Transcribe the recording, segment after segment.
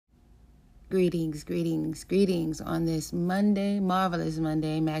Greetings, greetings, greetings on this Monday, marvelous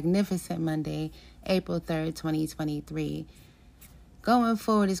Monday, magnificent Monday, April 3rd, 2023. Going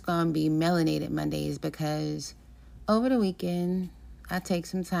forward, it's going to be Melanated Mondays because over the weekend, I take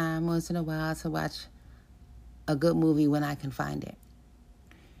some time once in a while to watch a good movie when I can find it.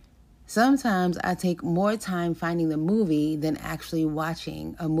 Sometimes I take more time finding the movie than actually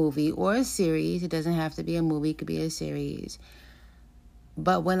watching a movie or a series. It doesn't have to be a movie, it could be a series.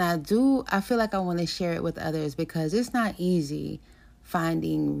 But when I do, I feel like I want to share it with others because it's not easy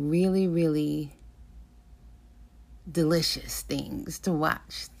finding really, really delicious things to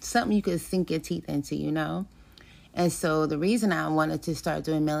watch. Something you could sink your teeth into, you know? And so the reason I wanted to start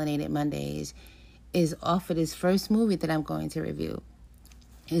doing Melanated Mondays is off of this first movie that I'm going to review.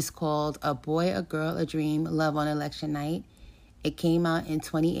 It's called A Boy, a Girl, a Dream, Love on Election Night. It came out in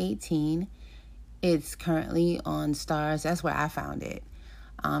 2018. It's currently on Stars. That's where I found it.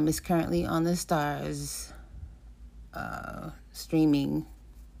 It's currently on the Stars streaming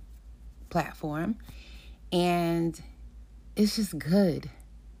platform. And it's just good.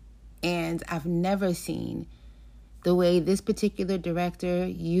 And I've never seen the way this particular director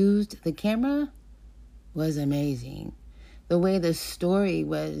used the camera was amazing. The way the story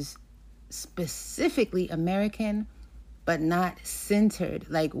was specifically American, but not centered.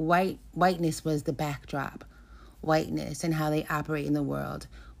 Like whiteness was the backdrop. Whiteness and how they operate in the world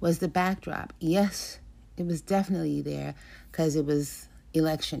was the backdrop. Yes, it was definitely there because it was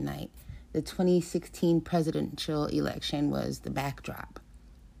election night. The 2016 presidential election was the backdrop.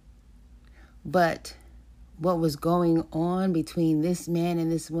 But what was going on between this man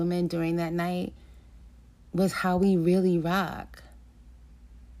and this woman during that night was how we really rock.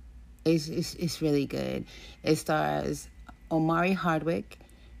 It's really good. It stars Omari Hardwick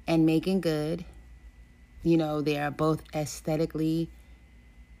and Megan Good. You know, they are both aesthetically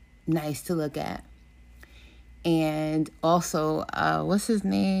nice to look at. And also, what's his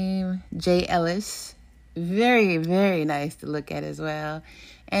name? Jay Ellis. Very, very nice to look at as well.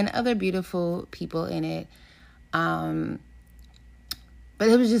 And other beautiful people in it. But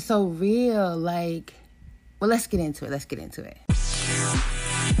it was just so real. Like, well, let's get into it.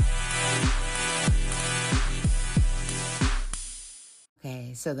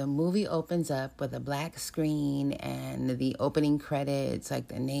 Okay, so the movie opens up with a black screen and the opening credits, like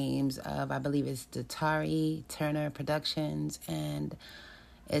the names of, I believe it's Datari Turner Productions, and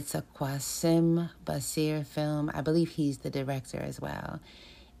it's a Qasim Basir film. I believe he's the director as well.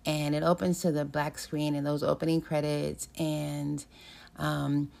 And it opens to the black screen and those opening credits, and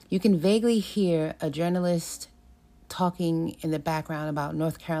you can vaguely hear a journalist talking in the background about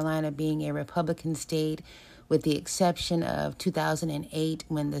North Carolina being a Republican state, with the exception of 2008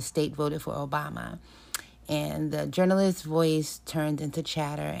 when the state voted for Obama. And the journalist's voice turned into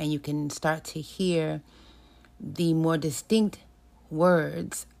chatter, and you can start to hear the more distinct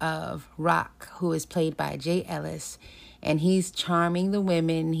words of Rock, who is played by Jay Ellis. And he's charming the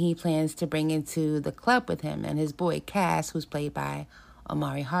women he plans to bring into the club with him, and his boy Cass, who's played by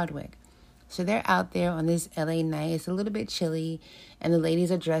Omari Hardwick. So they're out there on this LA night. It's a little bit chilly, and the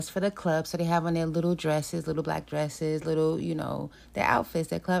ladies are dressed for the club. So they have on their little dresses, little black dresses, little, you know, their outfits,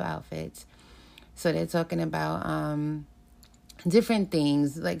 their club outfits. So they're talking about different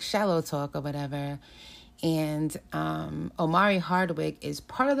things, like shallow talk or whatever. And Omari Hardwick is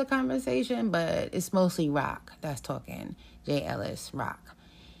part of the conversation, but it's mostly Rock that's talking. Jay Ellis, Rock.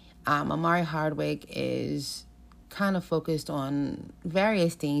 Omari Hardwick is kind of focused on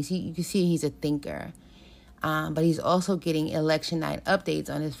various things. You can see he's a thinker, but he's also getting election night updates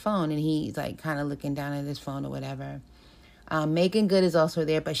on his phone, and he's like kind of looking down at his phone or whatever. Megan Good is also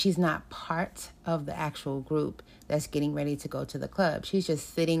there, but she's not part of the actual group that's getting ready to go to the club. She's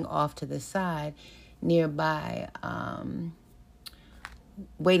just sitting off to the side nearby,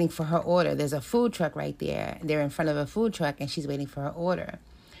 waiting for her order. There's a food truck right there. They're in front of a food truck, and she's waiting for her order.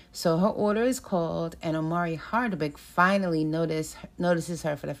 So her order is called, and Omari Hardwick finally notices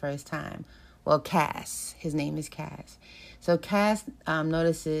her for the first time. Well, Cass. His name is Cass. So Cass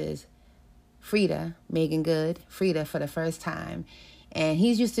notices Frida, Megan Good, Frida, for the first time. And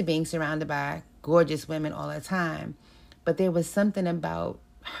he's used to being surrounded by gorgeous women all the time. But there was something about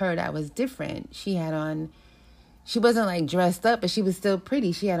her that was different. She wasn't like dressed up, but she was still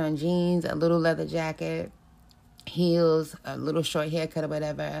pretty. She had on jeans, a little leather jacket, heels, a little short haircut or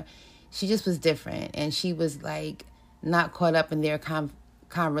whatever. She just was different, and she was like not caught up in their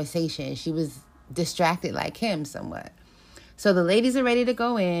conversation. She was distracted like him somewhat. So the ladies are ready to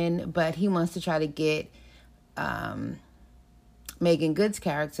go in, but he wants to try to get Megan Good's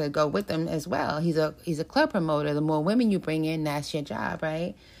character go with them as well. He's a club promoter. The more women you bring in, that's your job,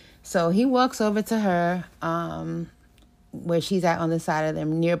 right? So he walks over to her, where she's at on the side of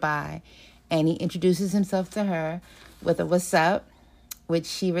them nearby, and he introduces himself to her with a "what's up," which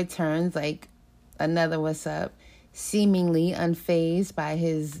she returns like another "what's up," seemingly unfazed by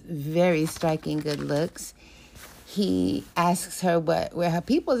his very striking good looks. He asks her where her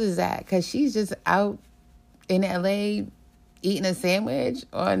peoples is at, because she's just out in LA eating a sandwich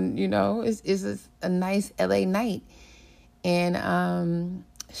on, it's a nice LA night. And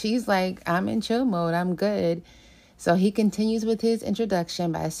she's like, I'm in chill mode, I'm good. So he continues with his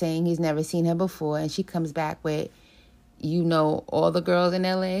introduction by saying he's never seen her before, and she comes back with, all the girls in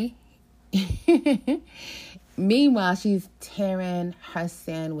LA? Meanwhile, she's tearing her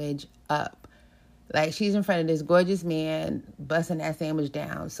sandwich up. Like, she's in front of this gorgeous man, busting that sandwich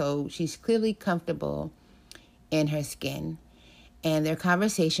down. So she's clearly comfortable in her skin. And their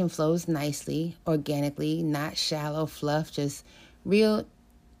conversation flows nicely, organically, not shallow fluff, just real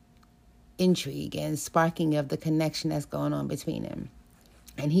intrigue and sparking of the connection that's going on between them.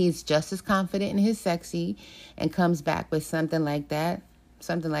 And he's just as confident in his sexy and comes back with something like that.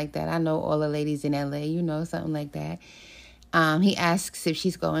 I know all the ladies in LA, something like that. He asks if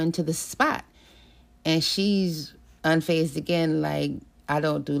she's going to the spot. And she's unfazed again, like, I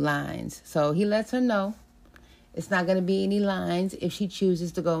don't do lines. So he lets her know it's not going to be any lines if she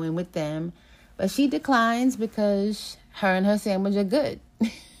chooses to go in with them. But she declines because her and her sandwich are good.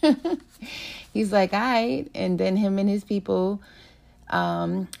 He's like, all right. And then him and his people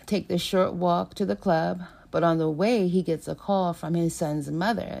take the short walk to the club. But on the way, he gets a call from his son's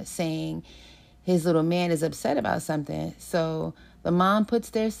mother saying his little man is upset about something. So the mom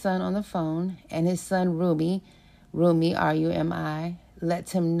puts their son on the phone, and his son, Rumi, Rumi,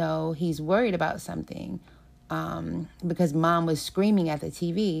 lets him know he's worried about something because mom was screaming at the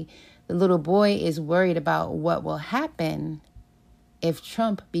TV. The little boy is worried about what will happen if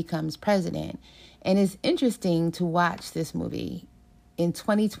Trump becomes president. And it's interesting to watch this movie in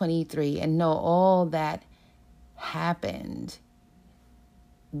 2023 and know all that happened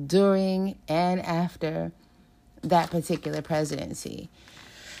during and after that particular presidency.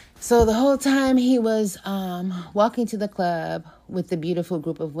 So the whole time he was walking to the club with the beautiful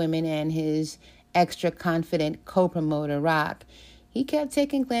group of women and his extra confident co-promoter, Rock, he kept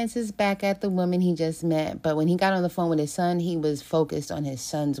taking glances back at the woman he just met. But when he got on the phone with his son, he was focused on his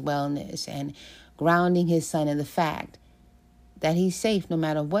son's wellness and grounding his son in the fact that he's safe no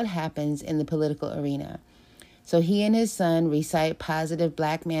matter what happens in the political arena. So he and his son recite positive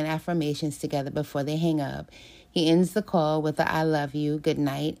black man affirmations together before they hang up. He ends the call with a "I love you, good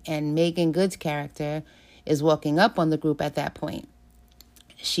night," and Megan Good's character is walking up on the group at that point.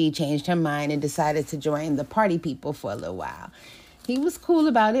 She changed her mind and decided to join the party people for a little while. He was cool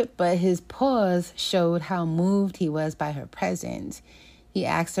about it, but his pause showed how moved he was by her presence. He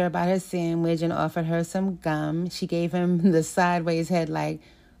asked her about her sandwich and offered her some gum. She gave him the sideways head like,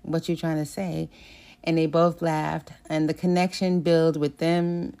 "What you trying to say?" And they both laughed, and the connection built with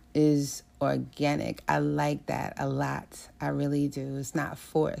them is organic. I like that a lot. I really do. It's not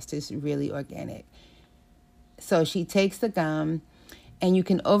forced. It's really organic. So she takes the gum, and you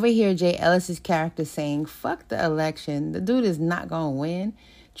can overhear Jay Ellis's character saying, "Fuck the election. The dude is not going to win,"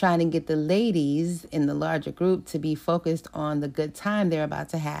 trying to get the ladies in the larger group to be focused on the good time they're about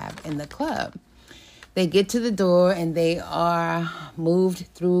to have in the club. They get to the door and they are moved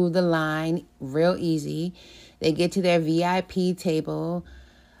through the line real easy. They get to their VIP table.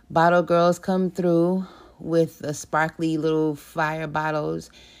 Bottle girls come through with the sparkly little fire bottles.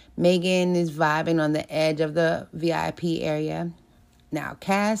 Megan is vibing on the edge of the VIP area. Now,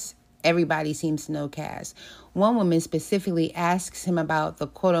 Cass, everybody seems to know Cass. One woman specifically asks him about the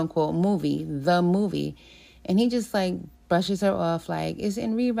quote-unquote movie, the movie, and he just brushes her off like, "It's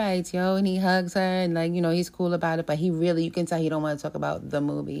in rewrites, yo," and he hugs her and he's cool about it, but you can tell he don't want to talk about the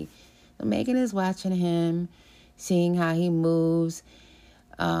movie. So Megan is watching him, seeing how he moves.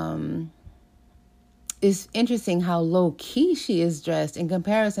 It's interesting how low-key she is dressed in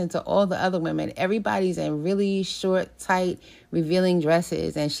comparison to all the other women. Everybody's in really short, tight, revealing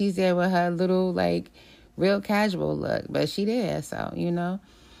dresses, and she's there with her little, real casual look, but she there, so,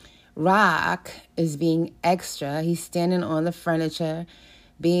 Rock is being extra. He's standing on the furniture,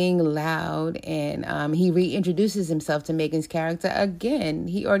 being loud, and he reintroduces himself to Megan's character again.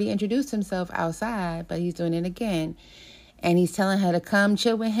 He already introduced himself outside, but he's doing it again. And he's telling her to come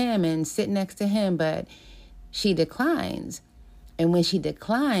chill with him and sit next to him, but she declines. And when she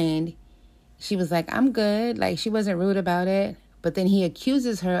declined, she was like, "I'm good." She wasn't rude about it. But then he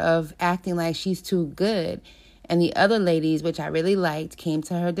accuses her of acting like she's too good. And the other ladies, which I really liked, came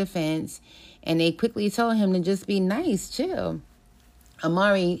to her defense. And they quickly told him to just be nice, chill.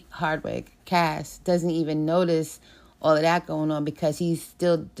 Amari Hardwick, Cass, doesn't even notice all of that going on because he's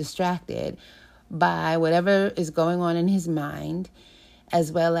still distracted by whatever is going on in his mind,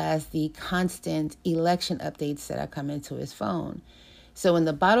 as well as the constant election updates that are coming to his phone. So when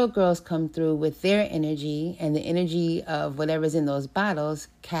the bottle girls come through with their energy and the energy of whatever's in those bottles,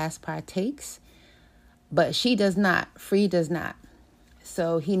 Cass partakes, but she does not. Free does not.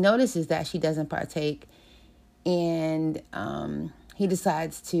 So he notices that she doesn't partake, and he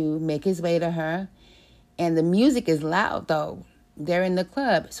decides to make his way to her. And the music is loud, though. They're in the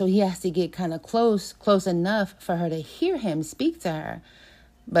club, so he has to get kind of close enough for her to hear him speak to her.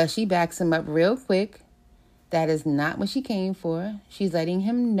 But she backs him up real quick. That is not what she came for. She's letting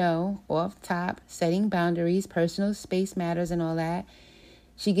him know off top, setting boundaries, personal space matters and all that.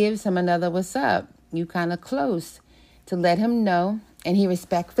 She gives him another "what's up? You kind of close," to let him know. And he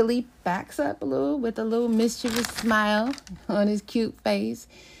respectfully backs up a little with a little mischievous smile on his cute face.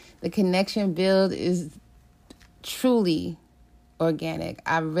 The connection build is truly organic.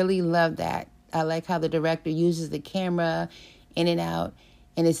 I really love that. I like how the director uses the camera in and out,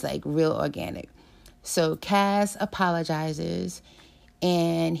 and it's like real organic. So Cass apologizes,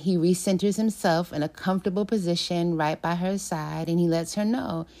 and he recenters himself in a comfortable position right by her side, and he lets her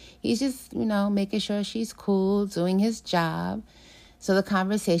know he's just, making sure she's cool, doing his job. So the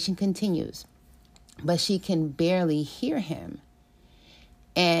conversation continues, but she can barely hear him.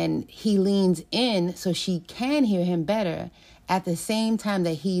 And he leans in so she can hear him better. At the same time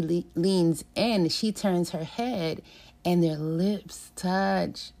that he leans in, she turns her head and their lips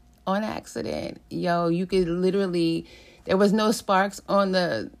touch on accident. Yo, you could literally, there was no sparks in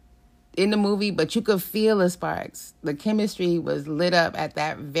the movie, but you could feel the sparks. The chemistry was lit up at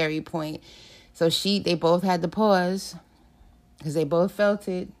that very point. So they both had to pause because they both felt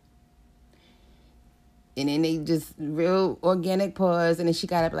it. And then they just real organic pause. And then she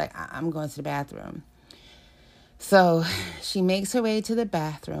got up like, I'm going to the bathroom. So she makes her way to the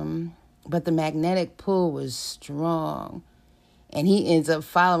bathroom, but the magnetic pull was strong. And he ends up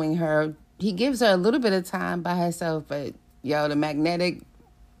following her. He gives her a little bit of time by herself, but the magnetic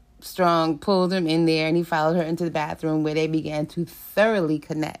strong pulled him in there, and he followed her into the bathroom where they began to thoroughly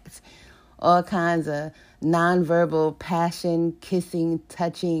connect. All kinds of nonverbal passion, kissing,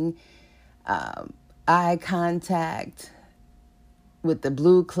 touching, eye contact with the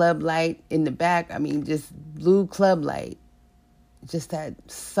blue club light in the back. I mean, just blue club light. Just that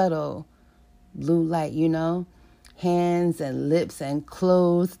subtle blue light, Hands and lips and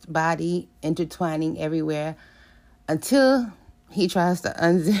clothed body intertwining everywhere until he tries to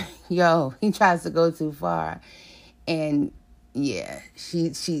unzip. He tries to go too far. And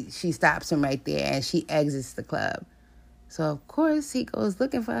she stops him right there and she exits the club. So of course he goes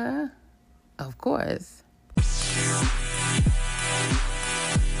looking for her. Of course.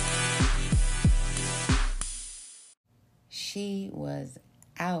 She was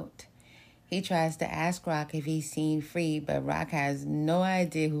out. He tries to ask Rock if he's seen Free, but Rock has no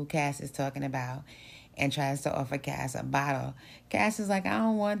idea who Cass is talking about and tries to offer Cass a bottle. Cass is like, I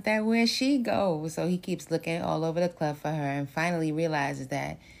don't want that. Where she go? So he keeps looking all over the club for her and finally realizes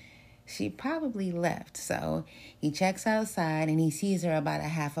that she probably left. So he checks outside and he sees her about a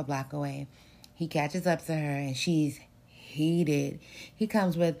half a block away. He catches up to her and she's heated. He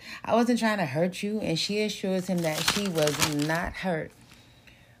comes with, I wasn't trying to hurt you, and she assures him that she was not hurt.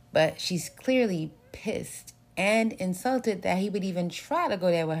 But she's clearly pissed and insulted that he would even try to go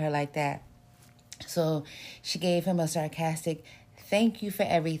there with her like that. So she gave him a sarcastic, thank you for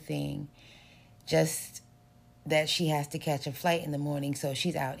everything. Just that she has to catch a flight in the morning, so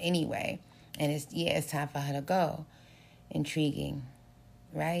she's out anyway. And it's time for her to go. Intriguing,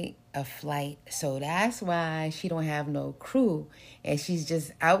 right? A flight. So that's why she don't have no crew. And she's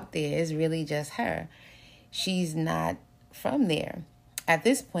just out there. It's really just her. She's not from there. At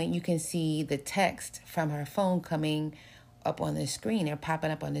this point, you can see the text from her phone coming up on the screen or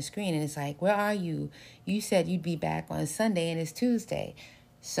popping up on the screen. And it's like, where are you? You said you'd be back on Sunday and it's Tuesday.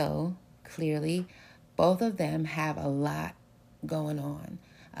 So clearly, both of them have a lot going on,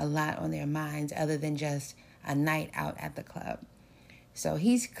 a lot on their minds other than just a night out at the club. So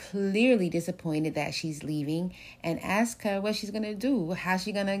he's clearly disappointed that she's leaving and asks her what she's going to do, how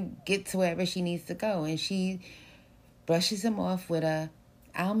she's going to get to wherever she needs to go. And she brushes him off with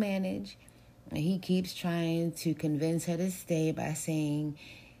I'll manage. And he keeps trying to convince her to stay by saying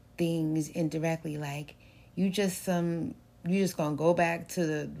things indirectly like, you just gonna go back to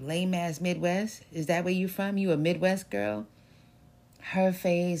the lame ass Midwest? Is that where you from? You a Midwest girl? Her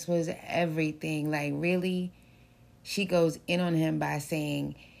face was everything. Like, really? She goes in on him by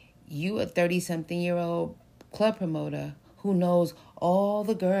saying, you a 30-something-year-old club promoter who knows all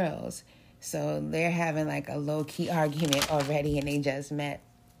the girls. So they're having like a low-key argument already, and they just met.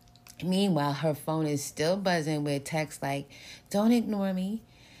 Meanwhile, her phone is still buzzing with texts like, don't ignore me.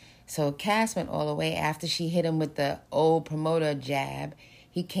 So Cass went all the way after she hit him with the old promoter jab.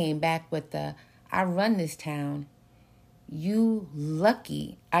 He came back with the, I run this town. You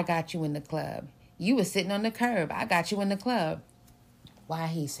lucky I got you in the club. You were sitting on the curb. I got you in the club. Why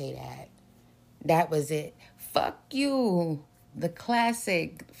he say that? That was it. Fuck you. The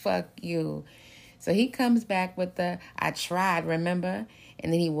classic fuck you. So he comes back with the, I tried, remember?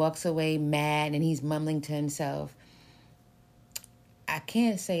 And then he walks away mad and he's mumbling to himself. I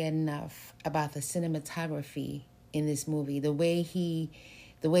can't say enough about the cinematography in this movie. The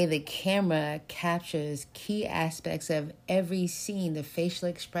way the camera captures key aspects of every scene, the facial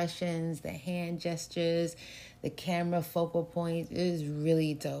expressions, the hand gestures, the camera focal points, it is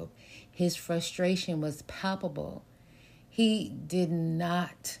really dope. His frustration was palpable. He did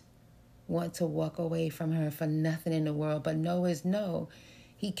not want to walk away from her for nothing in the world, but no is no.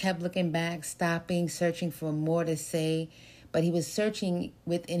 He kept looking back, stopping, searching for more to say, but he was searching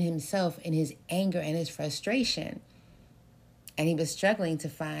within himself in his anger and his frustration. And he was struggling to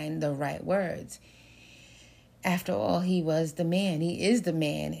find the right words. After all, he was the man. He is the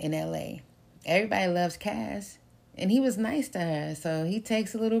man in LA. Everybody loves Cass. And he was nice to her. So he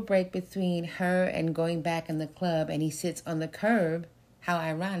takes a little break between her and going back in the club. And he sits on the curb, how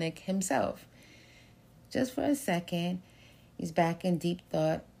ironic, himself. Just for a second, he's back in deep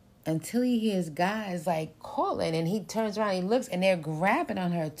thought until he hears guys like calling. And he turns around, he looks, and they're grabbing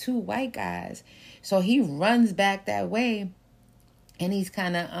on her, 2 white guys. So he runs back that way. And he's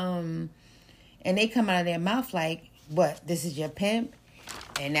kind of, and they come out of their mouth like, what, this is your pimp?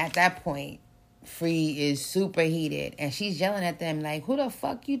 And at that point, Free is super heated. And she's yelling at them like, who the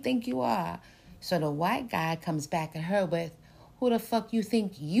fuck you think you are? So the white guy comes back at her with, who the fuck you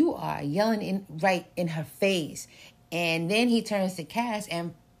think you are? Yelling right in her face. And then he turns to Cass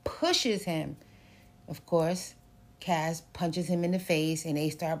and pushes him. Of course, Cass punches him in the face and they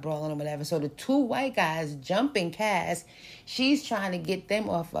start brawling or whatever. So the 2 white guys jumping Cass. She's trying to get them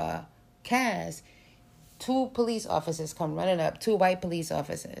off Cass. 2 police officers come running up, 2 white police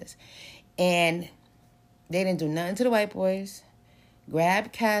officers. And they didn't do nothing to the white boys.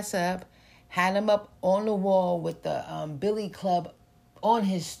 Grabbed Cass up, had him up on the wall with the billy club on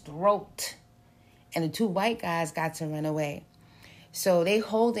his throat. And the 2 white guys got to run away. So they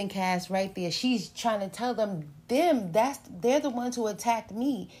holding Cass right there. She's trying to tell them, they're the ones who attacked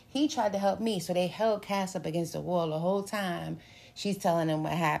me. He tried to help me. So they held Cass up against the wall the whole time. She's telling them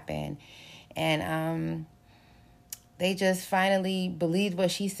what happened. And they just finally believed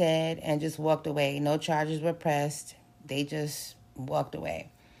what she said and just walked away. No charges were pressed. They just walked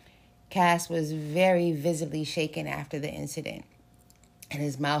away. Cass was very visibly shaken after the incident. And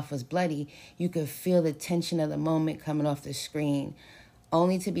his mouth was bloody. You could feel the tension of the moment coming off the screen,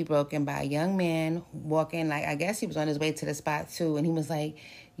 only to be broken by a young man walking, like, I guess he was on his way to the spot too, and he was like,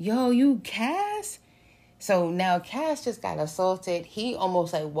 yo, you Cass? So now Cass just got assaulted. He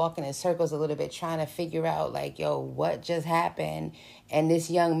almost like walking in circles a little bit, trying to figure out like, yo, what just happened? And this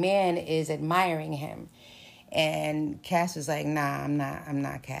young man is admiring him. And Cass was like, nah, I'm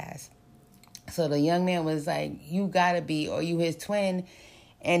not Cass. So the young man was like, you gotta be, or you his twin.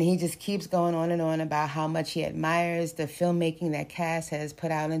 And he just keeps going on and on about how much he admires the filmmaking that Cass has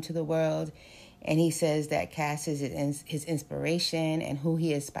put out into the world. And he says that Cass is his inspiration and who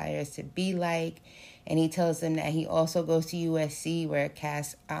he aspires to be like. And he tells them that he also goes to USC, where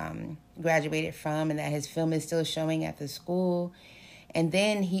Cass graduated from, and that his film is still showing at the school. And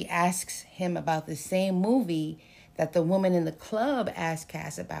then he asks him about the same movie that the woman in the club asked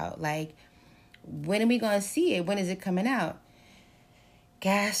Cass about. Like, when are we going to see it? When is it coming out?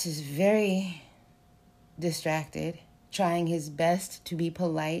 Cass is very distracted, trying his best to be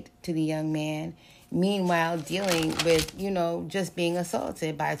polite to the young man. Meanwhile, dealing with, just being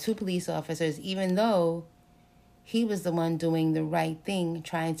assaulted by 2 police officers, even though he was the one doing the right thing,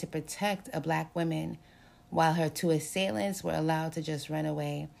 trying to protect a black woman, while her 2 assailants were allowed to just run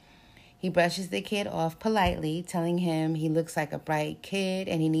away. He brushes the kid off politely, telling him he looks like a bright kid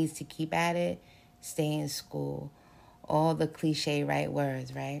and he needs to keep at it, stay in school. All the cliche right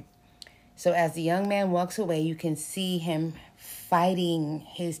words, right? So as the young man walks away, you can see him fighting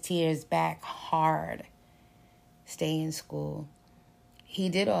his tears back hard. Stay in school. He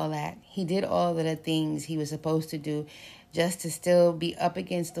did all that. He did all of the things he was supposed to do just to still be up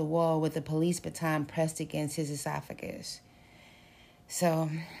against the wall with the police baton pressed against his esophagus. So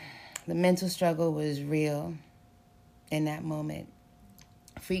the mental struggle was real in that moment.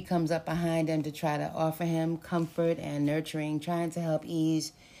 Free comes up behind him to try to offer him comfort and nurturing, trying to help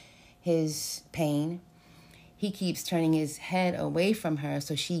ease his pain. He keeps turning his head away from her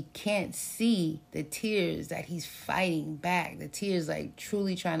so she can't see the tears that he's fighting back. The tears like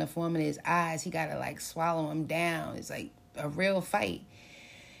truly trying to form in his eyes. He got to like swallow them down. It's like a real fight.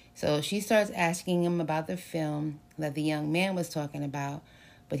 So she starts asking him about the film that the young man was talking about,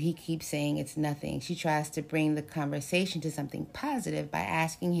 but he keeps saying it's nothing. She tries to bring the conversation to something positive by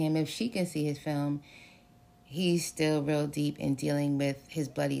asking him if she can see his film. He's still real deep in dealing with his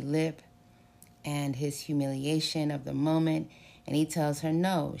bloody lip and his humiliation of the moment, and he tells her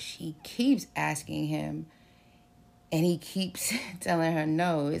no. She keeps asking him, and he keeps telling her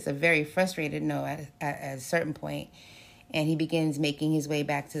no. It's a very frustrated no at a certain point, and he begins making his way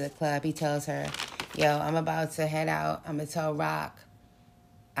back to the club. He tells her, yo, I'm about to head out. I'm going to tell Rock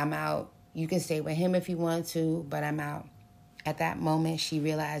I'm out. You can stay with him if you want to, but I'm out. At that moment, she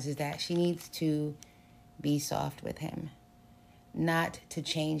realizes that she needs to be soft with him, not to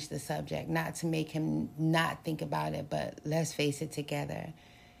change the subject, not to make him not think about it, but let's face it together.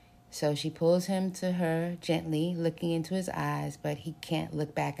 So she pulls him to her gently, looking into his eyes, but he can't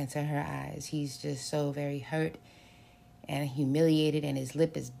look back into her eyes. He's just so very hurt and humiliated, and his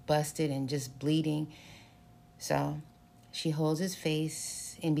lip is busted and just bleeding. So she holds his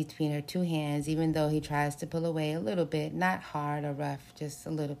face in between her two hands, even though he tries to pull away a little bit, not hard or rough, just a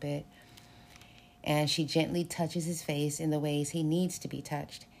little bit. And she gently touches his face in the ways he needs to be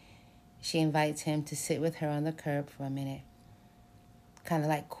touched. She invites him to sit with her on the curb for a minute, kind of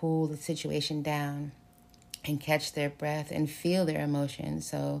like cool the situation down and catch their breath and feel their emotions.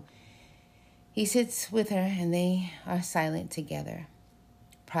 So he sits with her and they are silent together,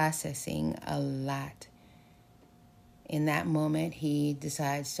 processing a lot. In that moment, he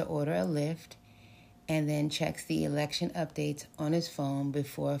decides to order a Lyft and then checks the election updates on his phone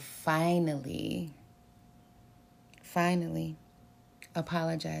before finally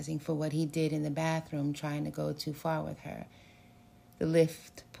apologizing for what he did in the bathroom, trying to go too far with her. The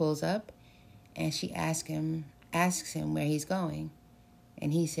Lyft pulls up and she asks him where he's going.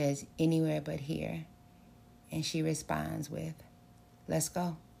 And he says, anywhere but here. And she responds with, let's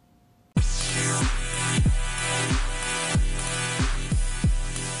go.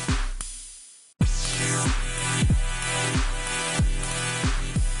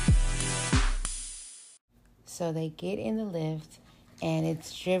 So they get in the Lyft, and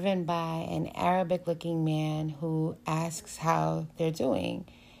it's driven by an Arabic-looking man who asks how they're doing.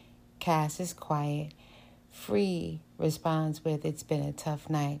 Cass is quiet. Free responds with, it's been a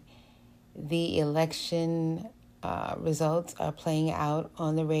tough night. The election results are playing out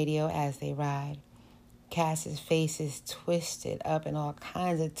on the radio as they ride. Cass's face is twisted up in all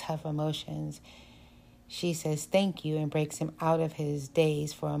kinds of tough emotions. She says thank you and breaks him out of his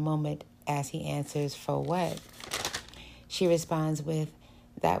daze for a moment as he answers, for what? She responds with,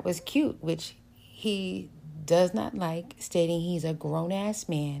 that was cute, which he does not like, stating he's a grown-ass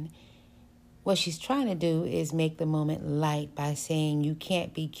man. What she's trying to do is make the moment light by saying you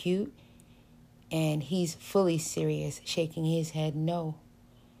can't be cute, and he's fully serious, shaking his head no.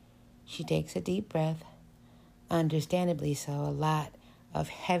 She takes a deep breath. Understandably so, a lot of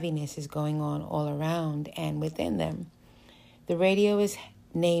heaviness is going on all around and within them. The radio is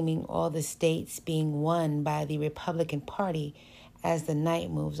naming all the states being won by the Republican Party as the night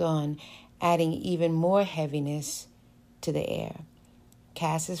moves on, adding even more heaviness to the air.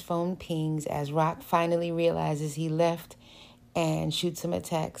 Cass's phone pings as Rock finally realizes he left and shoots him a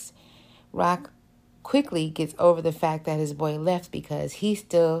text. Rock quickly gets over the fact that his boy left because he's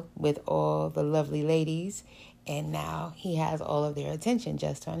still with all the lovely ladies, and now he has all of their attention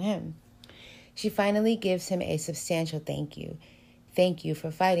just on him. She finally gives him a substantial thank you. Thank you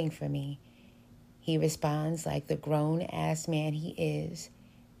for fighting for me. He responds like the grown-ass man he is.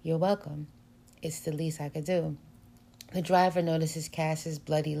 You're welcome. It's the least I could do. The driver notices Cass's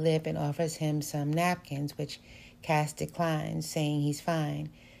bloody lip and offers him some napkins, which Cass declines, saying he's fine.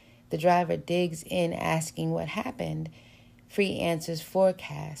 The driver digs in, asking what happened. Free answers for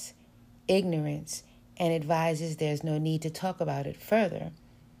Cass, ignorance, and advises there's no need to talk about it further.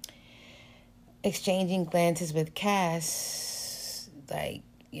 Exchanging glances with Cass, like,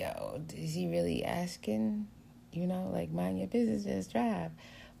 yo, is he really asking? Like, mind your business, just drive.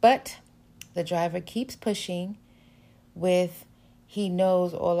 But the driver keeps pushing with, he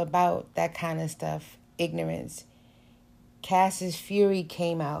knows all about that kind of stuff, ignorance. Cass's fury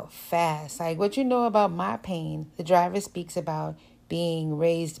came out fast. Like, what you know about my pain? The driver speaks about being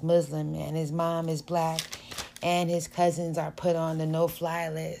raised Muslim and his mom is black and his cousins are put on the no-fly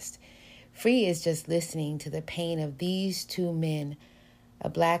list. Free is just listening to the pain of these two men a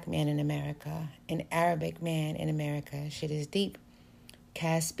black man in America, an Arabic man in America. Shit is deep.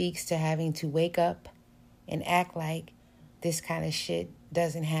 Cass speaks to having to wake up and act like this kind of shit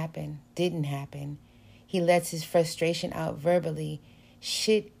didn't happen. He lets his frustration out verbally.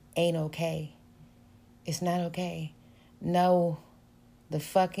 Shit ain't okay. It's not okay. No, the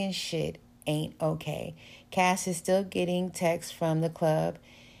fucking shit ain't okay. Cass is still getting texts from the club.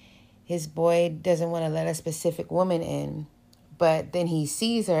 His boy doesn't want to let a specific woman in, but then he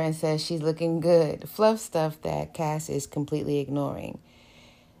sees her and says she's looking good. Fluff stuff that Cass is completely ignoring.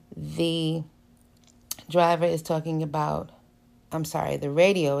 The driver is talking about, the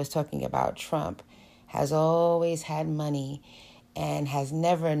radio is talking about Trump has always had money and has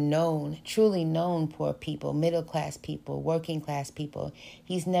never truly known poor people, middle-class people, working-class people.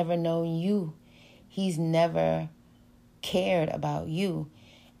 He's never known you. He's never cared about you.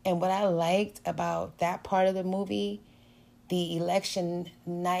 And what I liked about that part of the movie, the election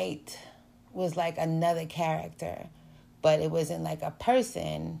night was like another character, but it wasn't like a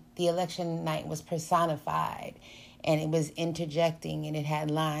person. The election night was personified, and it was interjecting, and it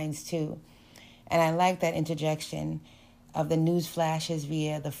had lines too. And I like that interjection of the news flashes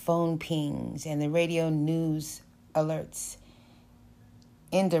via the phone pings and the radio news alerts,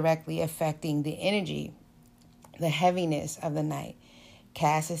 indirectly affecting the energy, the heaviness of the night.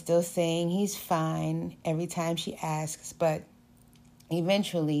 Cass is still saying he's fine every time she asks, but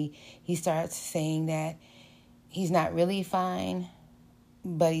eventually he starts saying that he's not really fine,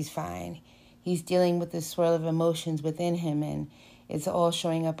 but he's fine. He's dealing with the swirl of emotions within him, and it's all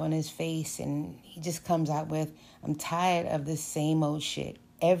showing up on his face, and he just comes out with, I'm tired of this same old shit.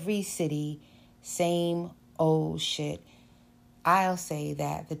 Every city, same old shit. I'll say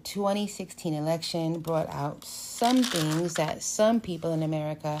that the 2016 election brought out some things that some people in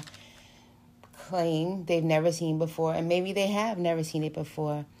America claim they've never seen before, and maybe they have never seen it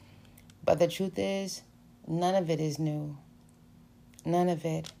before. But the truth is, none of it is new. None of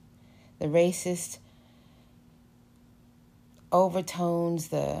it. The racist overtones,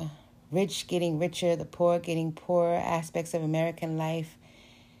 the rich getting richer, the poor getting poorer aspects of American life,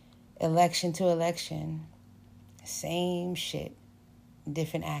 election to election, same shit,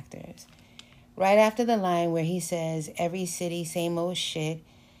 different actors. Right after the line where he says, every city, same old shit,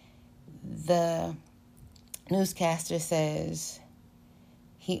 the newscaster says,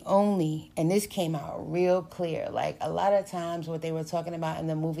 and this came out real clear, like a lot of times what they were talking about in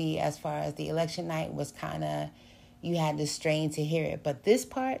the movie as far as the election night was kind of, you had to strain to hear it. But this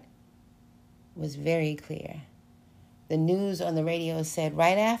part was very clear. The news on the radio said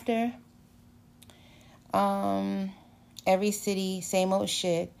right after, every city, same old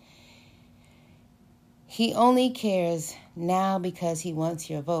shit. He only cares now because he wants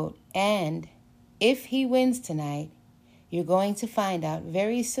your vote. And if he wins tonight, you're going to find out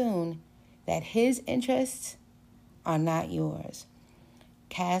very soon that his interests are not yours.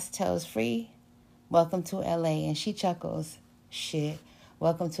 Cass tells Free, welcome to LA, and she chuckles, shit,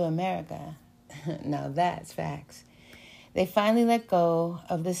 welcome to America. Now that's facts. They finally let go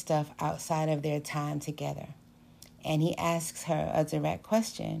of the stuff outside of their time together. And he asks her a direct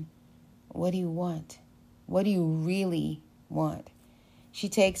question. What do you want? What do you really want? She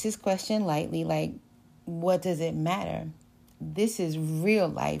takes his question lightly, like, what does it matter? This is real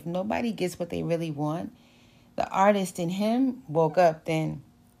life. Nobody gets what they really want. The artist in him woke up then.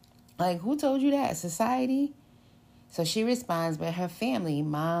 Like, who told you that? Society? So she responds with her family,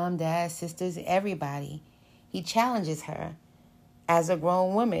 mom, dad, sisters, everybody. He challenges her. As a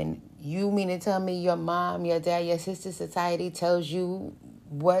grown woman, you mean to tell me your mom, your dad, your sister, society tells you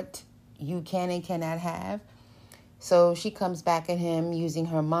what you can and cannot have? So she comes back at him using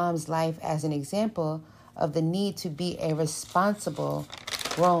her mom's life as an example of the need to be a responsible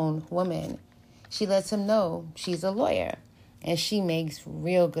grown woman. She lets him know she's a lawyer and she makes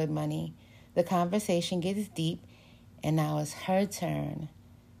real good money. The conversation gets deep, and now it's her turn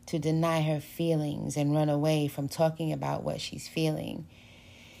to deny her feelings and run away from talking about what she's feeling.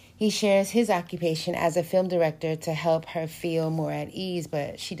 He shares his occupation as a film director to help her feel more at ease,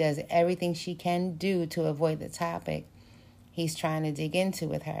 but she does everything she can do to avoid the topic he's trying to dig into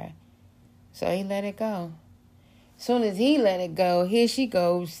with her. So he let it go. Soon as he let it go, here she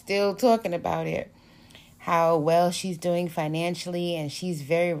goes, still talking about it. How well she's doing financially, and she's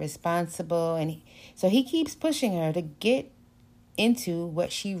very responsible. And so he keeps pushing her to get into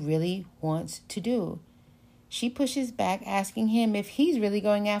what she really wants to do. She pushes back, asking him if he's really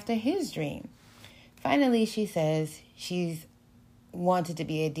going after his dream. Finally, she says she's wanted to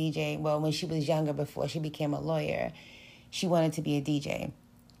be a DJ. Well, when she was younger, before she became a lawyer, she wanted to be a DJ.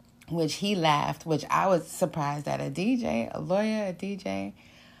 which he laughed, which I was surprised at, a lawyer, a DJ.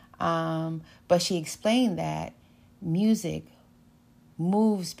 But she explained that music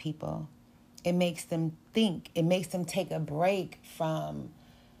moves people. It makes them think. It makes them take a break from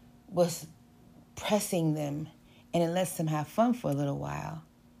what's pressing them, and it lets them have fun for a little while.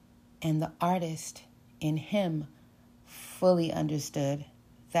 And the artist in him fully understood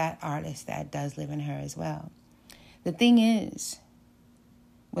that artist that does live in her as well. The thing is,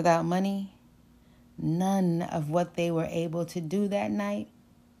 without money, none of what they were able to do that night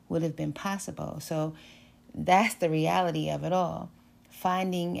would have been possible. So that's the reality of it all.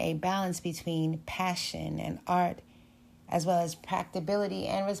 Finding a balance between passion and art, as well as practicability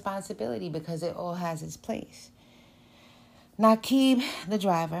and responsibility, because it all has its place. Naqib, the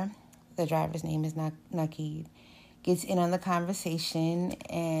driver's name is Naqib, gets in on the conversation,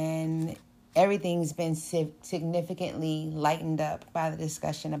 and everything's been significantly lightened up by the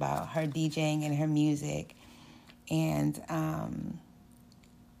discussion about her DJing and her music. And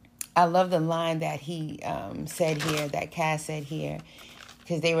I love the line that he said here, that Cass said here,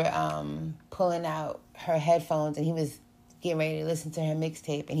 because they were pulling out her headphones and he was getting ready to listen to her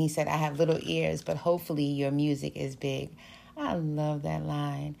mixtape. And he said, "I have little ears, but hopefully your music is big." I love that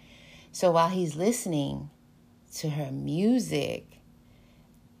line. So while he's listening to her music,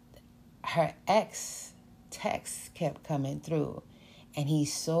 her ex text kept coming through. And he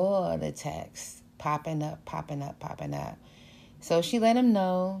saw the text popping up. So she let him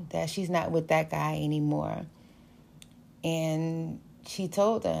know that she's not with that guy anymore. And she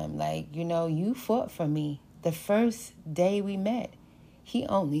told him, like, you fought for me the first day we met. He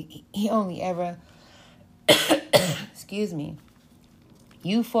only ever, excuse me.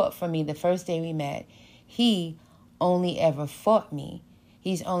 You fought for me the first day we met. He only ever fought me.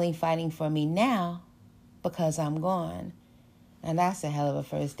 He's only fighting for me now because I'm gone. And that's a hell of a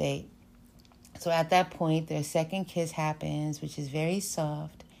first date. So at that point, their second kiss happens, which is very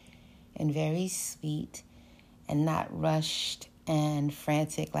soft and very sweet and not rushed and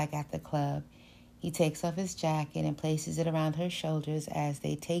frantic like at the club. He takes off his jacket and places it around her shoulders as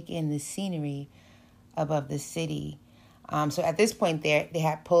they take in the scenery above the city. So at this point, they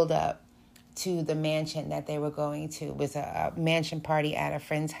had pulled up to the mansion that they were going to. It was a mansion party at a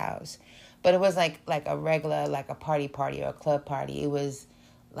friend's house. But it was like a regular, like a party or a club party. It was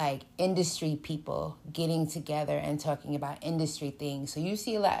like industry people getting together and talking about industry things. So you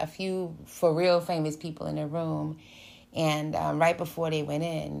see a few for real famous people in the room. And right before they went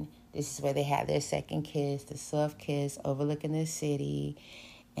in, this is where they had their second kiss, the soft kiss overlooking the city.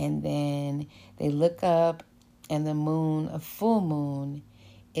 And then they look up and the moon, a full moon,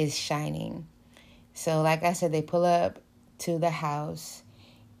 is shining. So like I said, they pull up to the house.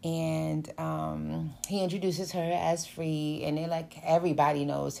 And he introduces her as Free, and they're like, everybody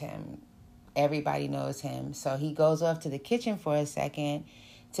knows him. So he goes off to the kitchen for a second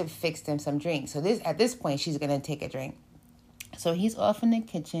to fix them some drinks. So at this point, she's going to take a drink. So he's off in the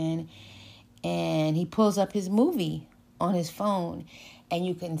kitchen, and he pulls up his movie on his phone, and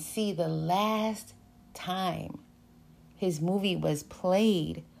you can see the last time his movie was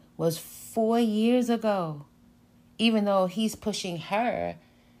played was 4 years ago, even though he's pushing her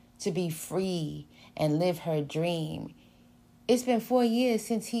to be free and live her dream. It's been 4 years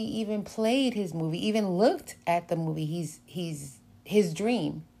since he even played his movie, even looked at the movie. He's his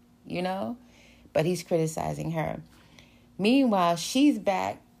dream, but he's criticizing her. Meanwhile, she's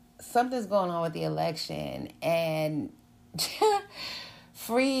back. Something's going on with the election, and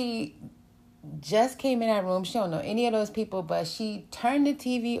Free just came in that room. She don't know any of those people, but she turned the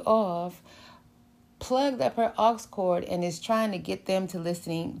TV off, plugged up her aux cord, and is trying to get them to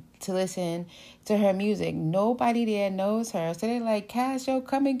listen to her music. Nobody there knows her. So they're like, "Cass,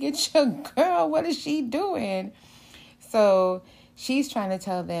 come and get your girl. What is she doing?" So she's trying to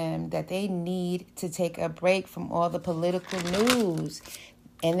tell them that they need to take a break from all the political news.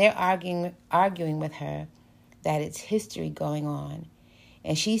 And they're arguing with her that it's history going on.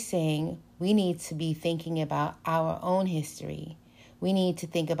 And she's saying we need to be thinking about our own history. We need to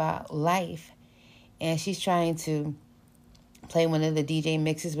think about life. And she's trying to play one of the DJ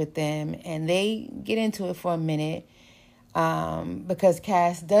mixes with them. And they get into it for a minute because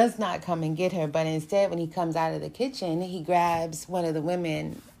Cass does not come and get her. But instead, when he comes out of the kitchen, he grabs one of the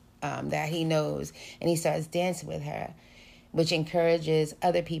women that he knows. And he starts dancing with her, which encourages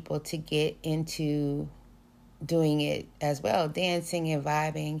other people to get into doing it as well, dancing and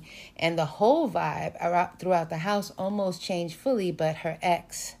vibing. And the whole vibe throughout the house almost changed fully, but her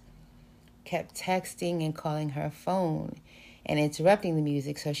ex kept texting and calling her phone and interrupting the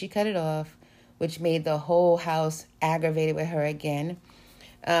music. So she cut it off, which made the whole house aggravated with her again.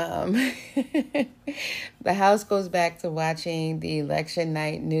 Um, the house goes back to watching the election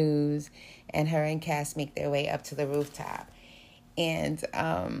night news, and her and Cass make their way up to the rooftop. And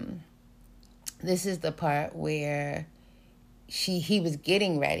this is the part where he was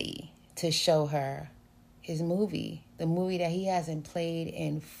getting ready to show her his movie, the movie that he hasn't played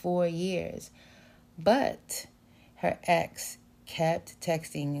in 4 years. But her ex kept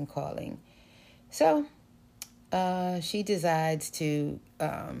texting and calling. So he decides to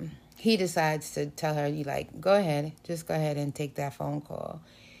tell her, go ahead, just go ahead and take that phone call.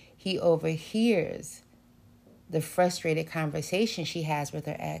 He overhears the frustrated conversation she has with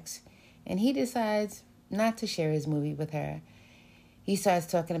her ex, and he decides not to share his movie with her. He starts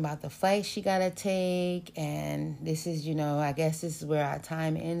talking about the flight she got to take, and this is, I guess this is where our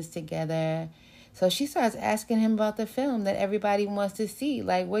time ends together. So she starts asking him about the film that everybody wants to see.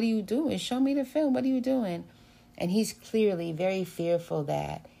 Like, what are you doing? Show me the film. What are you doing? And he's clearly very fearful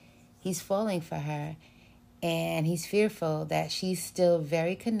that he's falling for her. And he's fearful that she's still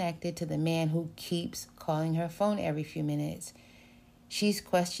very connected to the man who keeps calling her phone every few minutes. She's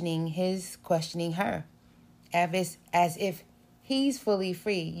questioning her, as if he's fully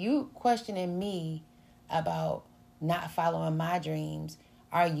free. You questioning me about not following my dreams.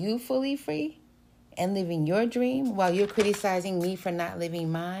 Are you fully free and living your dream while you're criticizing me for not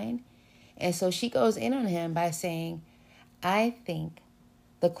living mine? And so she goes in on him by saying, I think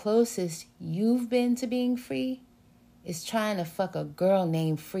the closest you've been to being free is trying to fuck a girl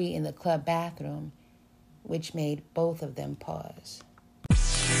named Free in the club bathroom, which made both of them pause.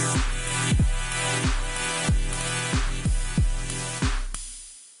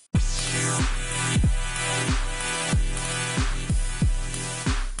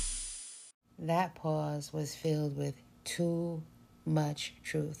 That pause was filled with too much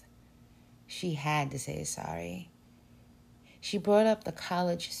truth. She had to say sorry. She brought up the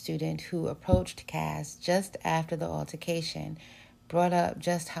college student who approached Cass just after the altercation, brought up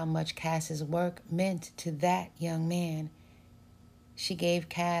just how much Cass's work meant to that young man. She gave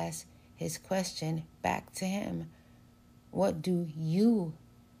Cass his question back to him. What do you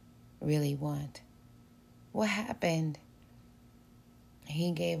really want? What happened?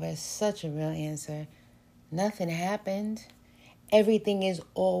 He gave us such a real answer. Nothing happened. Everything is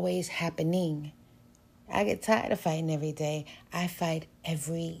always happening. I get tired of fighting every day. I fight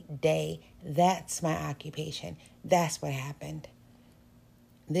every day. That's my occupation. That's what happened.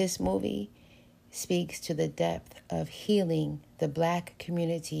 This movie speaks to the depth of healing the Black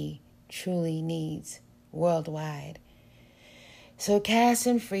community truly needs worldwide. So Cass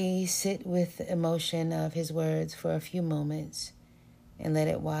and Free sit with the emotion of his words for a few moments and let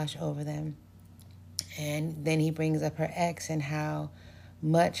it wash over them. And then he brings up her ex and how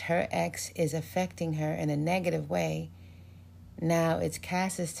much her ex is affecting her in a negative way. Now it's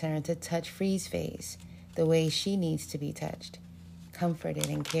Cass's turn to touch Free's face the way she needs to be touched, comforted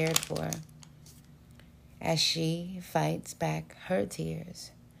and cared for, as she fights back her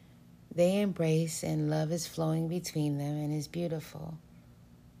tears. They embrace and love is flowing between them and is beautiful.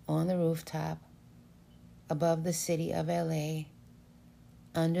 On the rooftop, above the city of LA,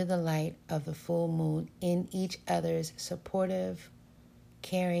 under the light of the full moon, in each other's supportive,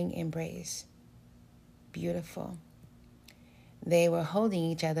 caring embrace. Beautiful. They were holding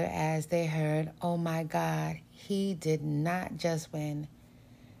each other as they heard, oh my God, he did not just win.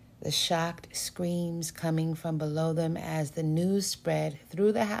 The shocked screams coming from below them as the news spread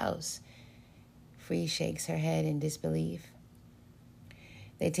through the house. Free shakes her head in disbelief.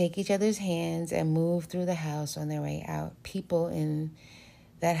 They take each other's hands and move through the house on their way out. People in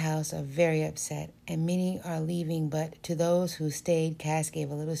that house are very upset, and many are leaving, but to those who stayed, Cass gave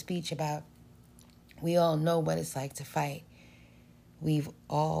a little speech about, we all know what it's like to fight. We've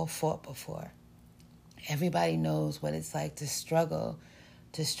all fought before. Everybody knows what it's like to struggle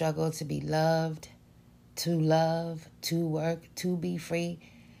to be loved, to love, to work, to be free.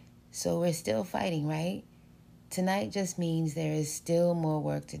 So we're still fighting, right? Tonight just means there is still more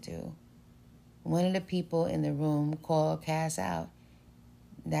work to do. One of the people in the room called Cass out.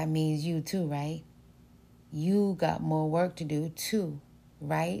 That means you too, right? You got more work to do too,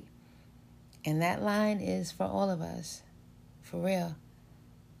 right? And that line is for all of us. For real.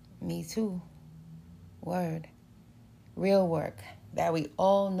 Me too. Word. Real work that we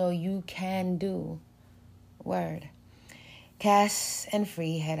all know you can do. Word. Cass and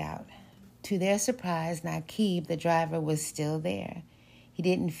Free head out. To their surprise, Naqib, the driver, was still there. He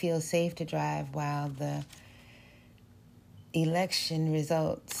didn't feel safe to drive while the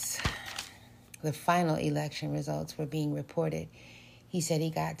final election results were being reported. He said he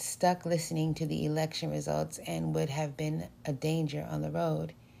got stuck listening to the election results and would have been a danger on the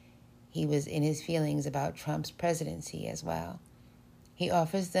road. He was in his feelings about Trump's presidency as well. He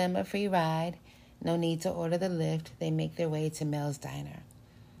offers them a free ride. No need to order the lift. They make their way to Mel's Diner.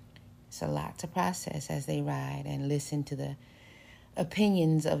 It's a lot to process as they ride and listen to the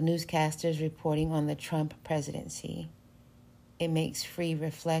opinions of newscasters reporting on the Trump presidency. It makes Free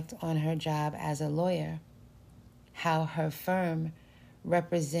reflect on her job as a lawyer, how her firm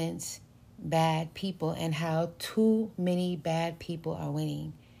represents bad people and how too many bad people are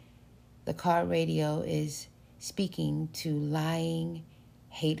winning. The car radio is speaking to lying,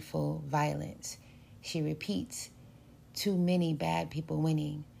 hateful violence. She repeats, too many bad people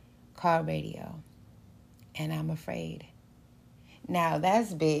winning. Car radio. And I'm afraid. Now,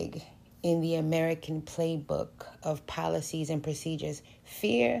 that's big in the American playbook of policies and procedures.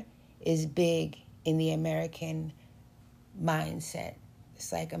 Fear is big in the American mindset.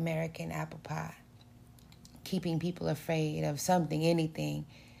 It's like American apple pie. Keeping people afraid of something, anything.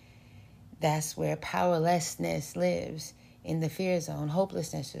 That's where powerlessness lives, in the fear zone,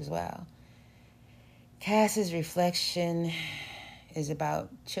 hopelessness as well. Cass's reflection is about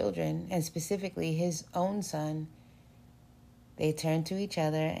children, and specifically his own son. They turn to each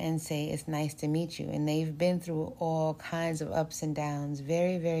other and say, it's nice to meet you. And they've been through all kinds of ups and downs.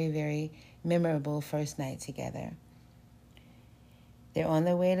 Very, very, very memorable first night together. They're on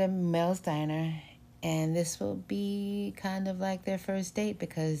their way to Mel's Diner, and this will be kind of like their first date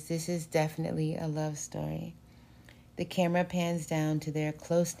because this is definitely a love story. The camera pans down to their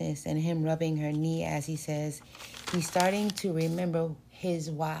closeness and him rubbing her knee as he says he's starting to remember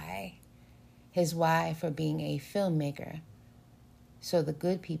his why for being a filmmaker, so the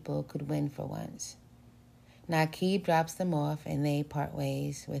good people could win for once. Naqib drops them off and they part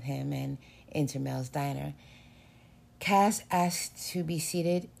ways with him and enter Mel's Diner. Cass asks to be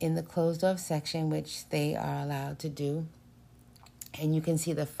seated in the closed-off section, which they are allowed to do. And you can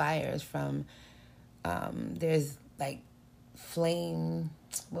see the fires from, there's like flame,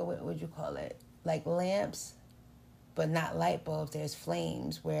 what would you call it? Like lamps, but not light bulbs. There's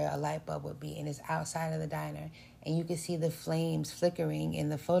flames where a light bulb would be, and it's outside of the diner. And you can see the flames flickering in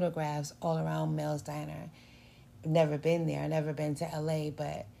the photographs all around Mel's Diner. I've never been there. I've never been to LA,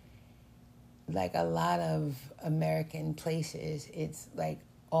 but like a lot of American places, it's like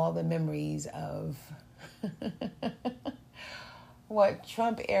all the memories of what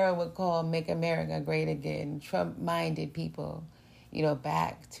Trump era would call Make America Great Again. Trump-minded people,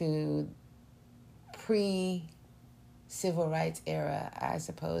 back to pre-civil rights era, I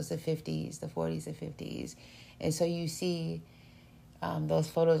suppose, the 50s, the 40s, the 50s. And so you see those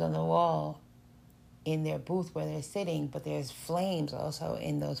photos on the wall in their booth where they're sitting, but there's flames also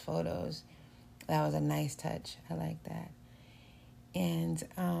in those photos. That was a nice touch. I like that.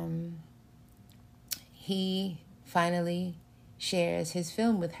 And he finally shares his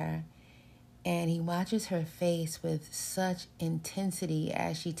film with her, and he watches her face with such intensity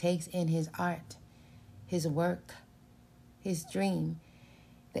as she takes in his art, his work, his dream,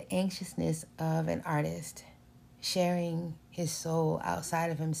 the anxiousness of an artist. Sharing his soul outside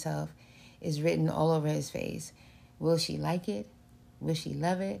of himself is written all over his face. Will she like it? Will she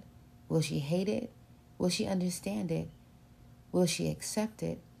love it? Will she hate it? Will she understand it? Will she accept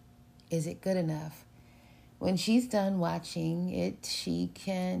it? Is it good enough? When she's done watching it, she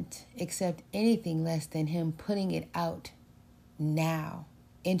can't accept anything less than him putting it out now,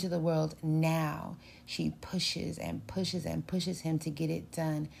 into the world now. She pushes and pushes and pushes him to get it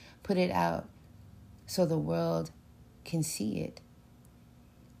done, put it out so the world can see it.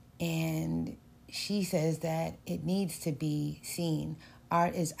 And she says that it needs to be seen.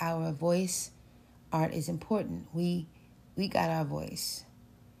 Art is our voice. Art is important. We got our voice.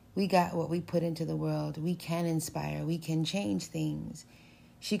 We got what we put into the world. We can inspire. We can change things.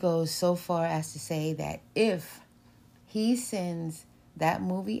 She goes so far as to say that if he sends that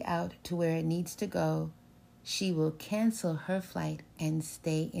movie out to where it needs to go, she will cancel her flight and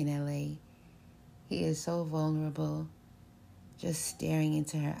stay in LA. He is so vulnerable, just staring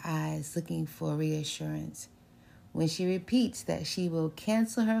into her eyes, looking for reassurance. When she repeats that she will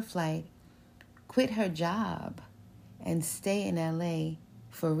cancel her flight, quit her job, and stay in LA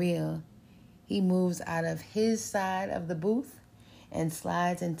for real, he moves out of his side of the booth and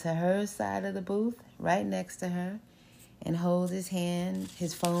slides into her side of the booth, right next to her, and holds his hand,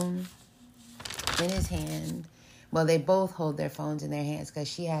 his phone in his hand. Well, they both hold their phones in their hands because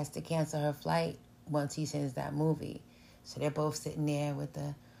she has to cancel her flight once he sends that movie. So they're both sitting there with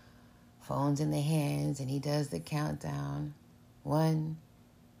the phones in their hands, and he does the countdown. 1,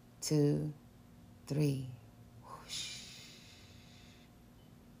 2, 3. Whoosh.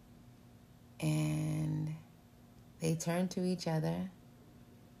 And they turn to each other,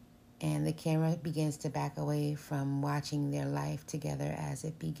 and the camera begins to back away from watching their life together as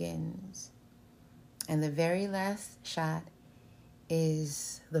it begins. And the very last shot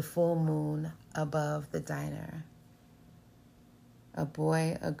is the full moon above the diner. A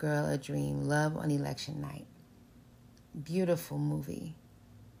boy, a girl, a dream, love on election night. Beautiful movie.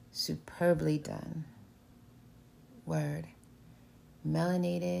 Superbly done. Word.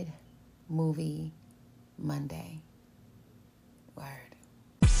 Melanated Movie Monday.